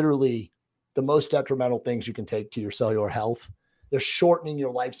literally the most detrimental things you can take to your cellular health. They're shortening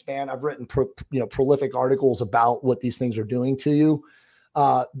your lifespan. I've written prolific articles about what these things are doing to you.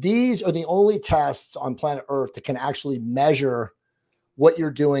 These are the only tests on planet Earth that can actually measure what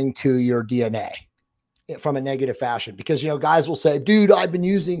you're doing to your DNA from a negative fashion. Because, guys will say, dude, I've been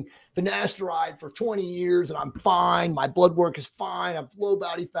using finasteride for 20 years and I'm fine. My blood work is fine. I have low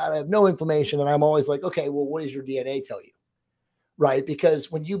body fat. I have no inflammation. And I'm always like, okay, well, what does your DNA tell you? Right?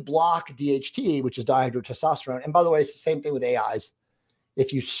 Because when you block DHT, which is dihydrotestosterone, and by the way, it's the same thing with AIs.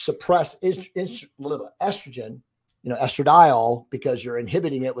 If you suppress estrogen, estradiol, because you're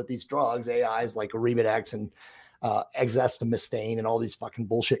inhibiting it with these drugs, AIs like Arimidex and exestimistane and all these fucking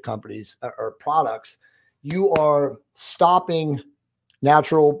bullshit companies or products. You are stopping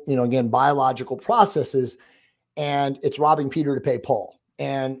natural, again, biological processes, and it's robbing Peter to pay Paul.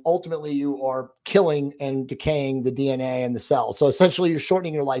 And ultimately you are killing and decaying the DNA and the cells. So essentially you're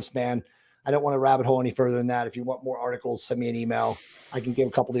shortening your lifespan. I don't want to rabbit hole any further than that. If you want more articles, send me an email. I can give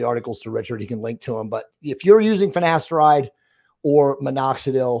a couple of the articles to Richard. He can link to them. But if you're using finasteride or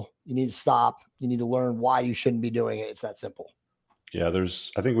minoxidil, you need to stop. You need to learn why you shouldn't be doing it. It's that simple. Yeah,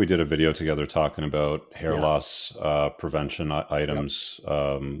 I think we did a video together talking about hair loss prevention items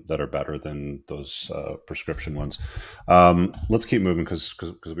that are better than those prescription ones. Let's keep moving because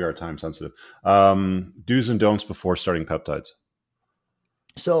we are time sensitive. Do's and don'ts before starting peptides.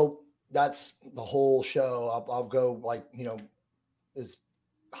 So that's the whole show. I'll go as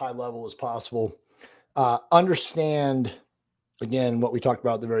high level as possible. Understand, again, what we talked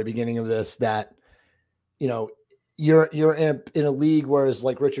about at the very beginning of this, that, you're in a league, whereas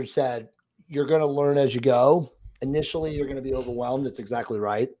like Richard said, you're going to learn as you go. Initially, you're going to be overwhelmed. It's exactly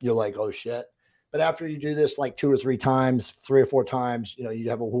right. You're like, oh shit. But after you do this like 2 or 3 times, 3 or 4 times, you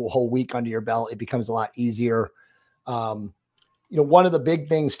have a whole week under your belt. It becomes a lot easier. One of the big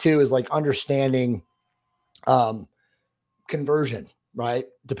things too is like understanding conversion, right?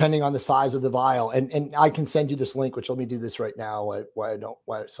 Depending on the size of the vial. And I can send you this link, which let me do this right now.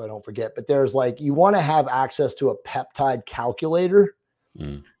 So I don't forget, but there's you want to have access to a peptide calculator,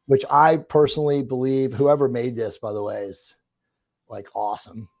 which I personally believe whoever made this, by the way, is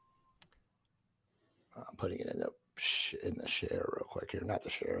awesome. I'm putting it in the share real quick here, not the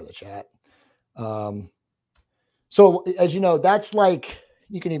share, the chat. So as you know, that's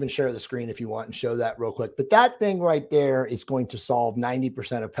you can even share the screen if you want and show that real quick. But that thing right there is going to solve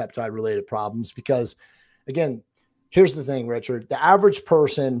 90% of peptide related problems, because again, here's the thing, Richard, the average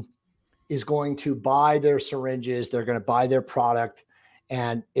person is going to buy their syringes. They're going to buy their product,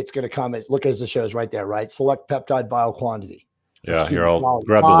 and it's going to come look as the show's right there, right? Select peptide vial quantity. Yeah. Here, I'll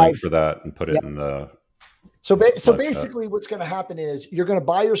grab the link for that and put it in the. So basically what's going to happen is you're going to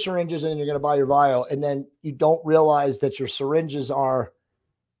buy your syringes and you're going to buy your vial, and then you don't realize that your syringes are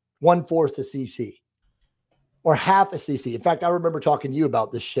 1/4 a cc or half a cc. In fact, I remember talking to you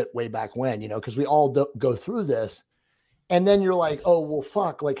about this shit way back when, because we all go through this, and then you're like, oh, well,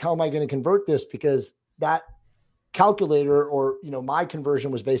 fuck, how am I going to convert this? Because that calculator or, my conversion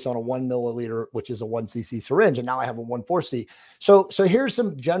was based on a 1 milliliter, which is a 1 cc syringe. And now I have a 1/4 c. So here's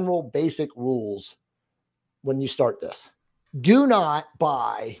some general basic rules. When you start this, do not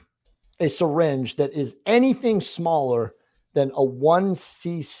buy a syringe that is anything smaller than a 1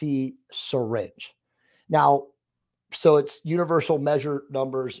 cc syringe. Now, so it's universal measure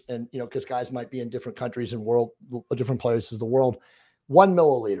numbers, and because guys might be in different countries and different places of the world. 1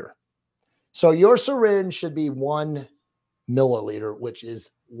 milliliter. So your syringe should be 1 milliliter, which is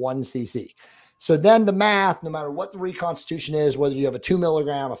 1 cc. So then the math, no matter what the reconstitution is, whether you have a 2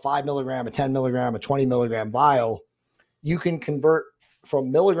 milligram, a 5 milligram, a 10 milligram, a 20 milligram vial, you can convert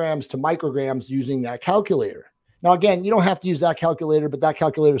from milligrams to micrograms using that calculator. Now, again, you don't have to use that calculator, but that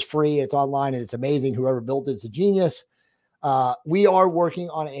calculator is free. It's online and it's amazing. Whoever built it's a genius. We are working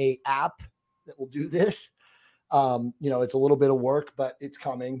on an app that will do this. It's a little bit of work, but it's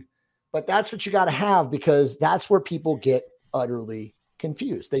coming. But that's what you got to have, because that's where people get utterly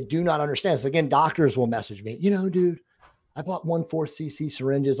confused. They do not understand. So again, doctors will message me, dude, I bought 1/4 cc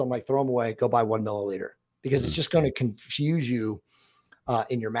syringes. I'm like, throw them away. Go buy 1 milliliter, because it's just going to confuse you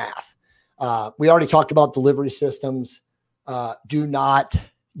in your math. We already talked about delivery systems. Do not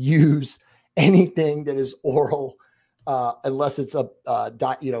use anything that is oral unless it's one of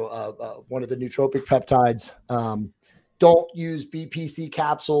the nootropic peptides. Don't use BPC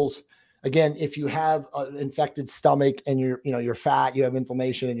capsules. Again, if you have an infected stomach and you're fat, you have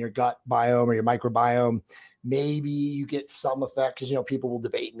inflammation in your gut biome or your microbiome, maybe you get some effect, because, people will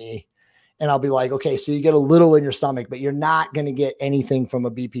debate me and I'll be like, okay, so you get a little in your stomach, but you're not going to get anything from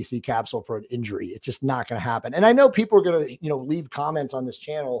a BPC capsule for an injury. It's just not going to happen. And I know people are going to, leave comments on this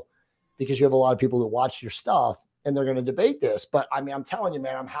channel, because you have a lot of people that watch your stuff and they're going to debate this. But I mean, I'm telling you,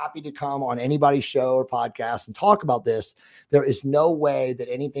 man, I'm happy to come on anybody's show or podcast and talk about this. There is no way that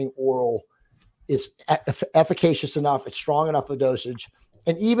anything oral is efficacious enough. It's strong enough a dosage.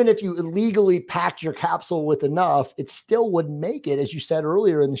 And even if you illegally pack your capsule with enough, it still wouldn't make it, as you said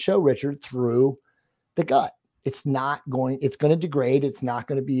earlier in the show, Richard, through the gut. It's going to degrade. It's not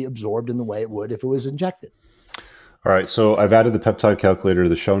going to be absorbed in the way it would if it was injected. All right, so I've added the peptide calculator to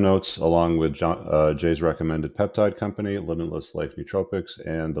the show notes, along with Jay's recommended peptide company, Limitless Life Nootropics,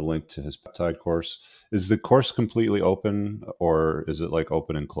 and the link to his peptide course. Is the course completely open, or is it like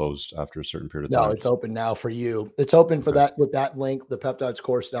open and closed after a certain period of No, time? it's open now for you. It's open for Okay. that with that link, the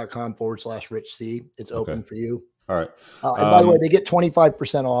peptidescourse.com/Rich C. It's Okay. open for you. All right. And by the way, they get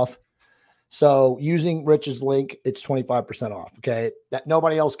 25% off. So using Rich's link, it's 25% off. Okay. That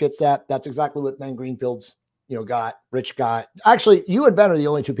nobody else gets that. That's exactly what Ben Greenfield's, got. Rich got. Actually, you and Ben are the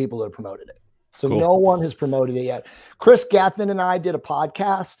only two people that have promoted it. So Cool. no one has promoted it yet. Chris Gathman and I did a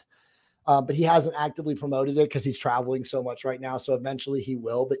podcast, but he hasn't actively promoted it because he's traveling so much right now. So eventually he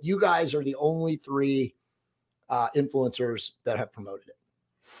will. But you guys are the only three influencers that have promoted it.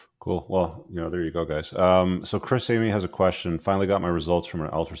 Cool. Well, there you go, guys. So Chris Amy has a question. Finally got my results from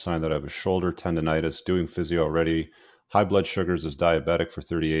an ultrasound that I have a shoulder tendonitis, doing physio already, high blood sugars, is diabetic for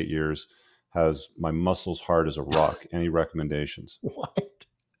 38 years, has my muscles hard as a rock. Any recommendations? What?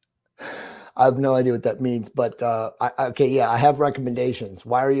 I have no idea what that means, but I have recommendations.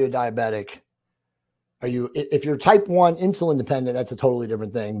 Why are you a diabetic? If you're type 1 insulin dependent, that's a totally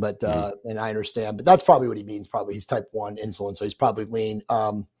different thing, but and I understand, but that's probably what he means. Probably he's type 1 insulin, so he's probably lean.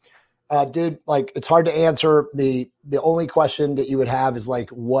 Dude, like, it's hard to answer. The only question that you would have is like,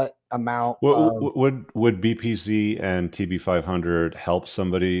 what amount would BPZ and TB500 help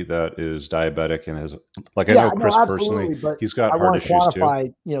somebody that is diabetic and has, like, I know Chris personally, but he's got heart issues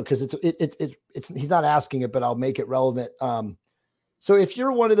too. Because it's he's not asking it, but I'll make it relevant. So if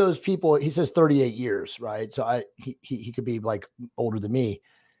you're one of those people, he says 38 years, right? So he could be like older than me.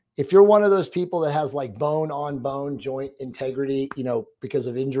 If you're one of those people that has like bone on bone joint integrity, because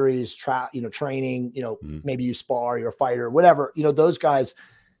of injuries, training, maybe you spar, you're a fighter, whatever, those guys,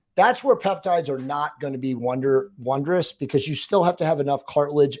 that's where peptides are not going to be wondrous, because you still have to have enough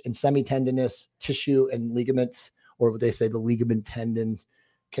cartilage and semitendinous tissue and ligaments, or what they say, the ligament tendons,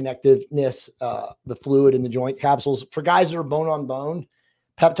 connectiveness, the fluid in the joint capsules. For guys that are bone on bone,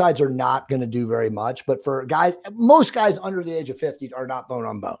 peptides are not going to do very much, but for guys, most guys under the age of 50 are not bone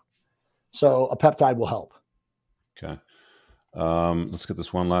on bone. So a peptide will help. Okay. Let's get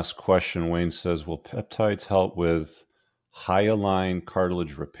this one last question. Wayne says, will peptides help with hyaline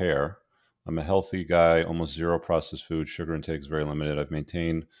cartilage repair? I'm a healthy guy, almost zero processed food. Sugar intake is very limited. I've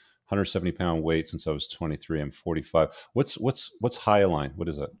maintained 170-pound weight since I was 23. I'm 45. What's hyaline? What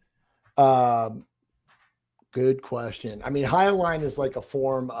is it? Good question. I mean, hyaline is like a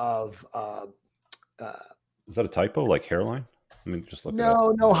form of is that a typo, like hairline? I mean, just look.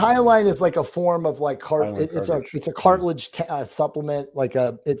 No, hyaline is like a form of like it's a cartilage supplement. Like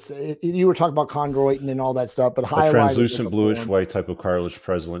you were talking about chondroitin and all that stuff, but hyaline, a translucent like bluish white type of cartilage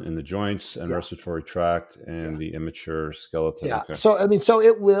present in the joints and respiratory tract and the immature skeleton. Yeah. Okay.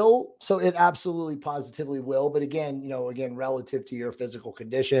 So it absolutely positively will. But again, relative to your physical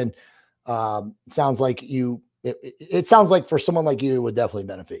condition, sounds like it sounds like for someone like you, it would definitely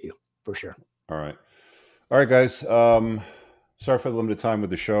benefit you for sure. All right, guys. Sorry for the limited time with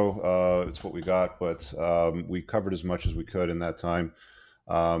the show. It's what we got, but we covered as much as we could in that time.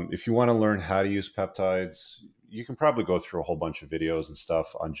 If you want to learn how to use peptides, you can probably go through a whole bunch of videos and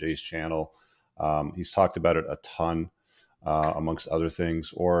stuff on Jay's channel. He's talked about it a ton, amongst other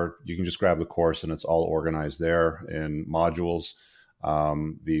things, or you can just grab the course and it's all organized there in modules.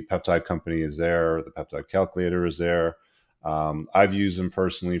 The peptide company is there. The peptide calculator is there. I've used them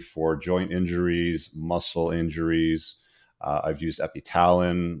personally for joint injuries, muscle injuries. I've used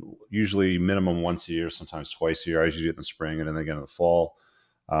Epitalin, usually minimum once a year, sometimes twice a year. I usually do it in the spring and then again in the fall.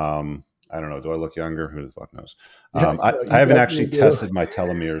 I don't know. Do I look younger? Who the fuck knows? I haven't actually tested my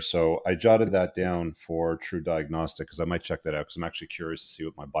telomeres, so I jotted that down for True Diagnostic because I might check that out because I'm actually curious to see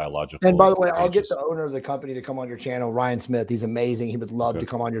what my biological. And by the way, I'll get the owner of the company to come on your channel, Ryan Smith. He's amazing. He would love to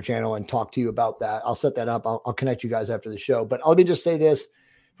come on your channel and talk to you about that. I'll set that up. I'll connect you guys after the show. But let me just say this: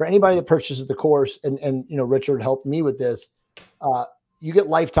 for anybody that purchases the course, and Richard helped me with this. You get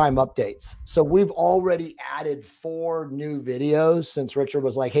lifetime updates. So we've already added 4 new videos since Richard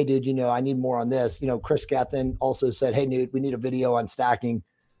was like, hey, dude, I need more on this. Chris Gathman also said, hey, dude, we need a video on stacking,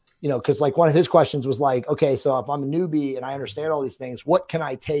 because like one of his questions was like, okay, so if I'm a newbie and I understand all these things, what can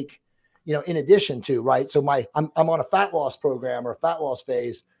I take, in addition to, right? So I'm on a fat loss program or a fat loss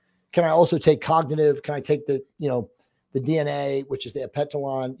phase. Can I also take cognitive? Can I take the DNA, which is the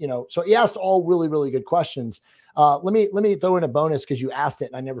Epitalon, so he asked all really, really good questions. Let me throw in a bonus because you asked it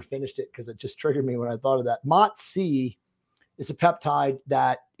and I never finished it because it just triggered me when I thought of that. MOTS-C is a peptide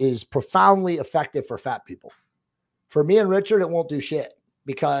that is profoundly effective for fat people. For me and Richard, it won't do shit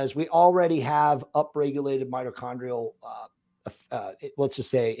because we already have upregulated mitochondrial, let's just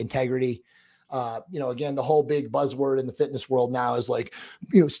say integrity. Again, the whole big buzzword in the fitness world now is like,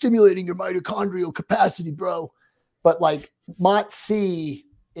 stimulating your mitochondrial capacity, bro. But like MOTS-c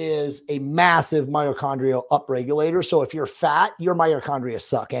is a massive mitochondrial upregulator. So if you're fat, your mitochondria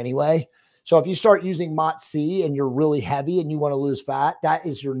suck anyway. So if you start using MOTS-c and you're really heavy and you want to lose fat, that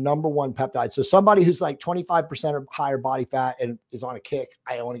is your number one peptide. So somebody who's like 25% or higher body fat and is on a kick,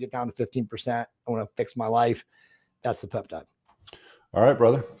 I want to get down to 15%. I want to fix my life. That's the peptide. All right,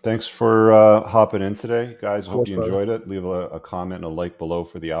 brother. Thanks for hopping in today, guys. Hope you enjoyed it. Leave a comment and a like below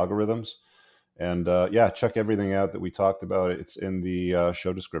for the algorithms. And check everything out that we talked about. It's in the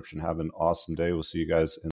show description. Have an awesome day. We'll see you guys in